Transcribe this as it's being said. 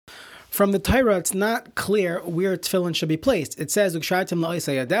From the Torah, it's not clear where tefillin should be placed. It says,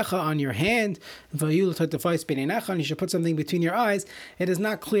 on your hand, and you should put something between your eyes. It is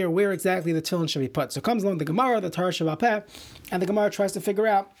not clear where exactly the tefillin should be put. So comes along the Gemara, the Torah Sheba'al Peh, and the Gemara tries to figure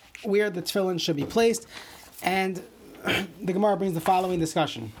out where the tefillin should be placed. And the Gemara brings the following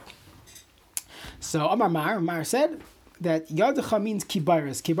discussion. So Amar said that Yadecha means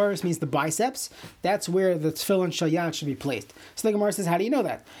kibaris. Kibaris means the biceps. That's where the tefillin shel yad should be placed. So the Gemara says, how do you know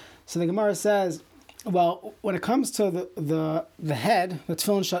that? So the Gemara says, well, when it comes to the head, the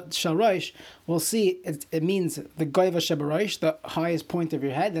tefillin shel rosh, we'll see it means the goiva shebarosh, the highest point of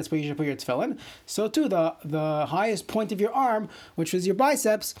your head. That's where you should put your tefillin. So too, the highest point of your arm, which is your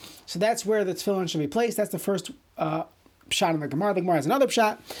biceps. So that's where the tefillin should be placed. That's the first pshat in the Gemara. The Gemara has another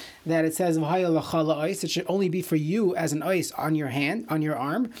pshat that it says it should only be for you as an ice on your hand, on your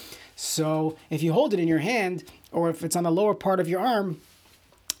arm. So if you hold it in your hand, or if it's on the lower part of your arm,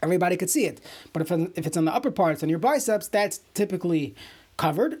 everybody could see it. But if it's on the upper parts, on your biceps, that's typically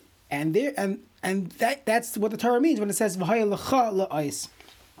covered. And that's what the Torah means when it says ice.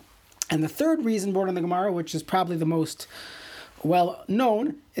 And the third reason brought in the Gemara, which is probably the most well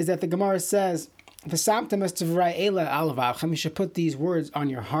known, is that the Gemara says, you should put these words on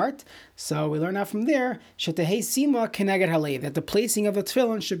your heart. So we learn out from there that the placing of the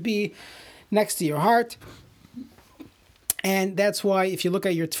tefillin should be next to your heart. And that's why if you look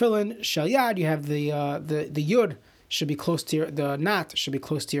at your tefillin shel yad, you have the yud should be close to the knot should be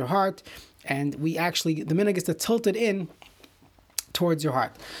close to your heart, and the minhag is to tilt it in towards your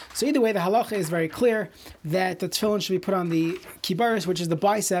heart. So either way, the halacha is very clear that the tefillin should be put on the kibaris, which is the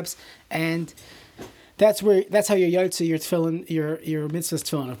biceps, and that's how you're yotze your tefillin, your mitzvah's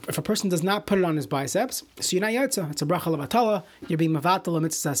tefillin. If a person does not put it on his biceps, so you're not yotze. It's a bracha levatala. You're being mavatal a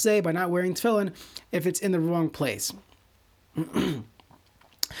mitzvah saseh by not wearing tefillin if it's in the wrong place.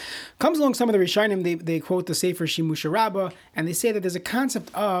 Comes along some of the Rishonim, they quote the Sefer Shimusha Rabbah, and they say that there's a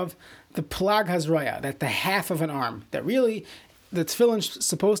concept of the plag hazroya, that the half of an arm, that really the tefillin's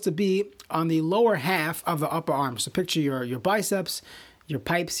supposed to be on the lower half of the upper arm. So picture your biceps, your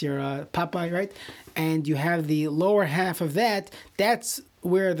pipes, your papai, right? And you have the lower half of that. That's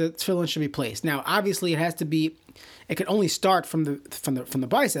where the tefillin should be placed. Now, obviously, it can only start from the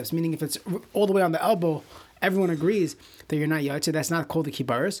biceps, meaning if it's all the way on the elbow, everyone agrees that you're not yotze. That's not called the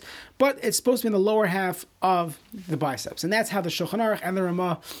kibaris, but it's supposed to be in the lower half of the biceps, and that's how the Shulchan Aruch and the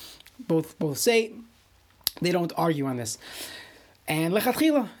Ramah both say. They don't argue on this. And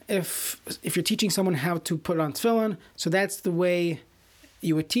lechatchila, if you're teaching someone how to put on tefillin, so that's the way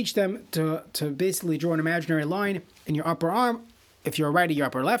you would teach them to basically draw an imaginary line in your upper arm. If you're a righty, your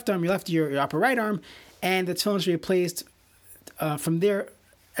upper left arm, your lefty, your upper right arm, and the tefillin should be placed from there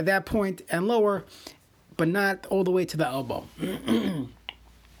at that point and lower, but not all the way to the elbow.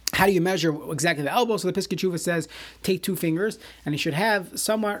 How do you measure exactly the elbow? So the Piskei Teshuva says, take 2 fingers, and you should have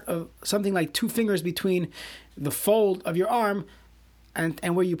something like 2 fingers between the fold of your arm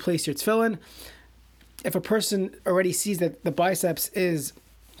and where you place your tefillin. If a person already sees that the biceps is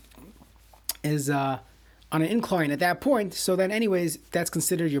on an incline at that point, so then anyways, that's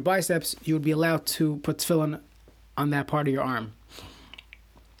considered your biceps. You would be allowed to put tefillin on that part of your arm.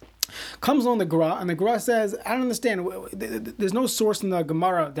 Comes along the Gra, and the Gra says, I don't understand. There's no source in the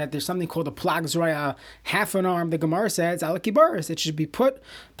Gemara that there's something called a plag zroya, half an arm. The Gemara says, ala kibaris, it should be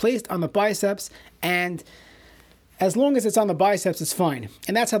placed on the biceps, and as long as it's on the biceps, it's fine.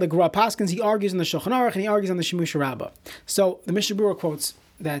 And that's how the Gra paskins. He argues in the Shulchan Aruch, and he argues on the Shimusha Rabbah. So the Mishnah Berurah quotes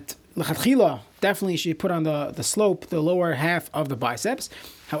that lechatchila definitely should be put on the slope, the lower half of the biceps.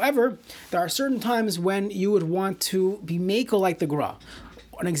 However, there are certain times when you would want to be makel like the Gra.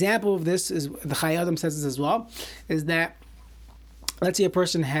 An example of this is, the Chayei Adam says this as well, is that let's say a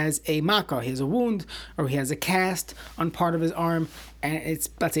person has a makkah, he has a wound, or he has a cast on part of his arm, and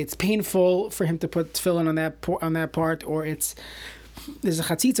let's say it's painful for him to put tefillin on that part, or there's a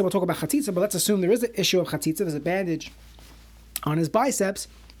chatzitza. We'll talk about chatzitza, but let's assume there is an issue of chatzitza. There's a bandage on his biceps.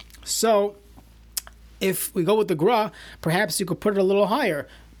 So if we go with the Gra, perhaps you could put it a little higher.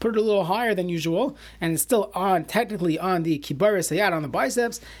 Put it a little higher than usual, and it's still technically on the kibaris hayat, on the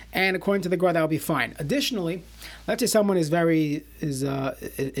biceps, and according to the Gra, that will be fine. Additionally, let's say someone is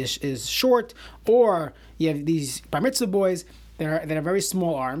short, or you have these bar mitzvah boys that have very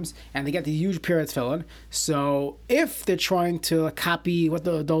small arms, and they get the huge period tefillin. So if they're trying to copy what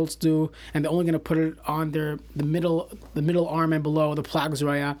the adults do, and they're only going to put it on the middle arm and below the plag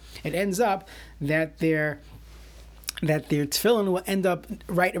zroya, it ends up that they're that their tefillin will end up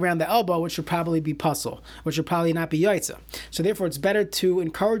right around the elbow, which would probably be puzzle, which would probably not be yaitza. So therefore, it's better to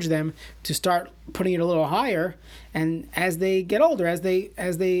encourage them to start putting it a little higher, and as they get older, as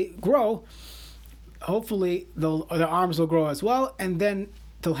they grow, hopefully their arms will grow as well, and then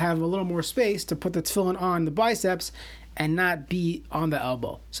they'll have a little more space to put the tefillin on the biceps and not be on the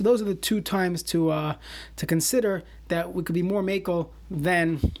elbow. So those are the two times to consider that we could be more makel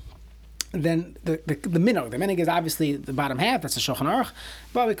than the minog. The minog is obviously the bottom half, that's the Shulchan Aruch,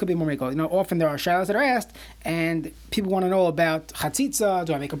 but it could be more makel. Often there are shalos that are asked, and people want to know about chatzitza,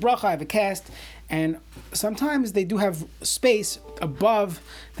 do I make a bracha, I have a cast, and sometimes they do have space above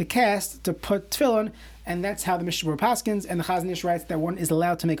the cast to put tefillin, and that's how the Mishnah Berurah paskins, and the Chazon Ish writes that one is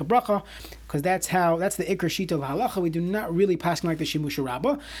allowed to make a bracha, because that's the ikar shita of halacha. We do not really paskin like the Shimusha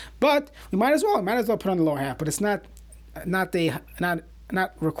Rabbah, but we might as well put on the lower half, but it's not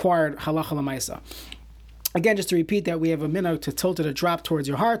required halacha lemaisa. Again, just to repeat that we have a minhag to tilt it or drop towards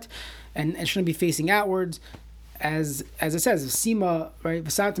your heart, and it shouldn't be facing outwards, as it says, sima, right?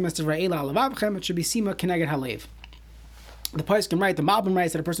 It should be sima keneged halev. The Poskim write, the Malbim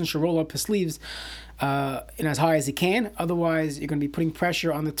writes that a person should roll up his sleeves as high as he can. Otherwise, you're going to be putting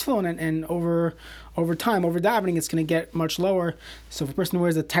pressure on the tefillin, and over time, over davening, it's going to get much lower. So if a person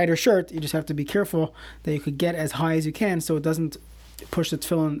wears a tighter shirt, you just have to be careful that you could get as high as you can so it doesn't push the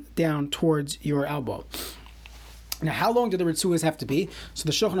tefillin down towards your elbow. Now, how long do the ritzuas have to be? So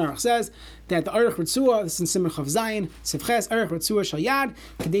the Shulchan Aruch says that the Aruch Ritzua, this is in Simon Chav Zayin, Sivches Aruch Ritzua Shal Yad,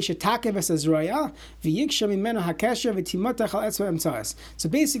 Kadesha Takev Es Azroya, V'yiksha Mimeno HaKesher V'timotach Al Etzva Emtzas. So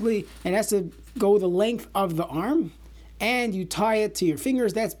basically, it has to go the length of the arm, and you tie it to your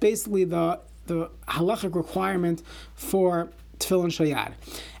fingers. That's basically the halachic requirement for Tefillin Shal Yad.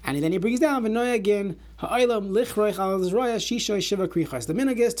 And then he brings down V'noya again, Ha'olam Lichroich Al Azroya Shisha Shiva Krichas. The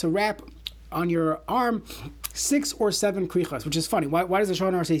minhag is to wrap on your arm 6 or 7 krichas, which is funny. Why does the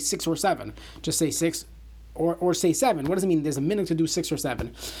Shulchan Aruch say 6 or 7? Just say 6 or say 7. What does it mean? There's a minhag to do 6 or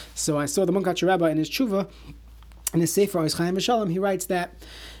 7. So I saw the Munkach Rebbe in his tshuva, in his Sefer Ois Chaim V'Shalom, he writes that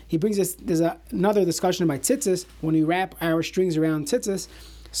he brings us. There's another discussion about tzitzis when we wrap our strings around tzitzis.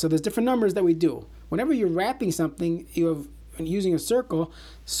 So there's different numbers that we do. Whenever you're wrapping something, using a circle,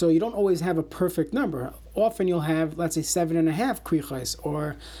 so you don't always have a perfect number. Often you'll have, let's say, 7.5 krichas,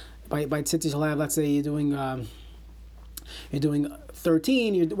 or by tzitzis you'll have, let's say you're doing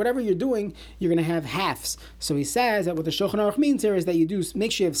 13, whatever you're doing, you're going to have halves. So he says that what the Shulchan Aruch means here is that you do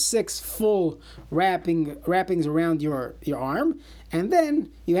make sure you have 6 full wrappings around your arm, and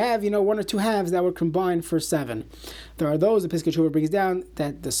then you have 1 or 2 halves that would combine for 7. There are those, the Piskei Teshuvah brings down,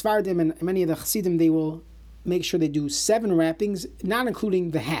 that the Sfardim and many of the Chassidim, they will make sure they do 7 wrappings, not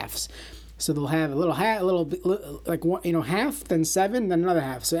including the halves. So they'll have a little half, half, then 7, then another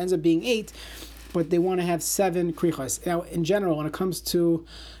half. So it ends up being 8, but they want to have 7 krichas. Now, in general, whenever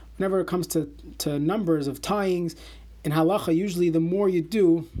it comes to numbers of tyings, in halacha, usually the more you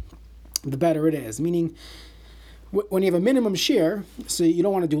do, the better it is. Meaning, when you have a minimum share, so you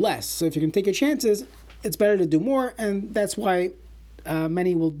don't want to do less. So if you can take your chances, it's better to do more, and that's why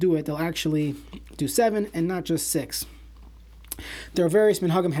many will do it. They'll actually do 7 and not just 6. There are various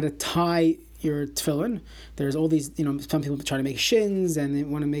minhagim how to tie your tefillin. There's all these, some people try to make shins, and they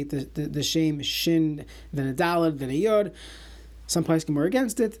want to make the same shin, then a daled, then a yod. Some poskim are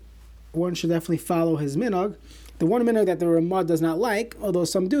against it. One should definitely follow his minhag. The one minhag that the Ramah does not like, although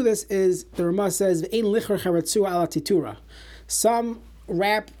some do this, is the Ramah says, "Ein licher charatzua ala titura." Some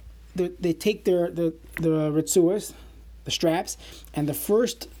wrap, they take the ritzuas, the straps, and the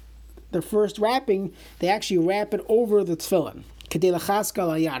first wrapping, they actually wrap it over the tefillin, kedei lachaska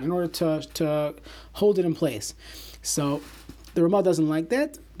layad, in order to hold it in place. So the Ramah doesn't like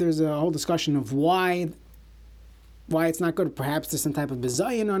that. There's a whole discussion of why it's not good. Perhaps there's some type of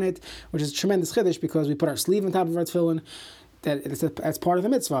bizayin on it, which is a tremendous chiddush, because we put our sleeve on top of our tefillin. That's part of the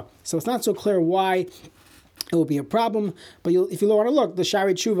mitzvah. So it's not so clear why it will be a problem. But if you want to look, the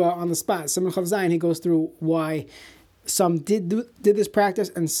Shari Tshuva on the spot, Simon Chav Zayin, he goes through why some did this practice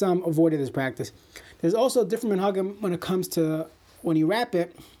and some avoided this practice. There's also different minhagim when it comes to when you wrap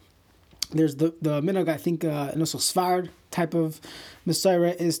it. There's the minhag, I think, Nusach Sfard type of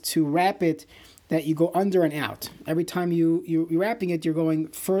Messiah is to wrap it that you go under and out. Every time you're wrapping it, you're going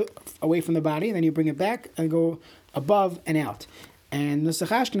away from the body, and then you bring it back and go above and out. And Nusach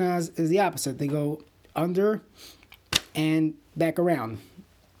Ashkenaz is the opposite. They go under and back around.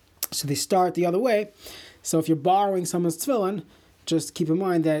 So they start the other way. So if you're borrowing someone's tefillin, just keep in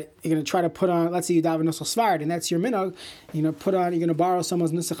mind that you're going to try to put on, let's say you daven Nusach Sfard, and that's your minhag, you're going to borrow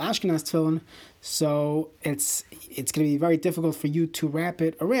someone's Nusach Ashkenaz tefillin, so it's going to be very difficult for you to wrap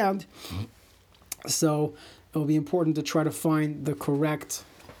it around. So it will be important to try to find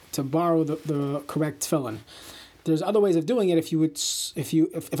to borrow the correct tefillin. There's other ways of doing it.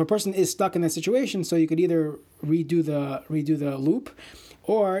 If a person is stuck in that situation, so you could either redo the loop,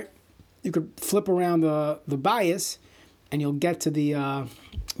 or you could flip around the bias, and you'll get the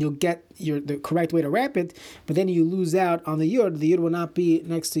correct way to wrap it. But then you lose out on the yud. The yud will not be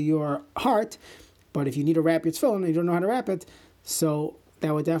next to your heart. But if you need to wrap your tefillin and you don't know how to wrap it, so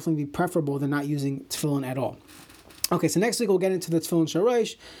that would definitely be preferable than not using tefillin at all. Okay, so next week we'll get into the tefillin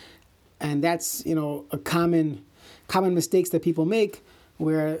shorosh, and that's a common mistakes that people make,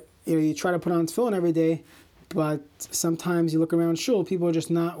 where you try to put on tefillin every day, but sometimes you look around shul, people are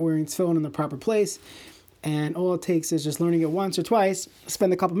just not wearing tefillin in the proper place, and all it takes is just learning it once or twice,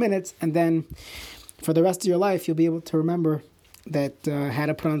 spend a couple minutes, and then for the rest of your life you'll be able to remember that how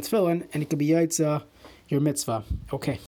to put on tefillin, and it could be yaitza your mitzvah. Okay.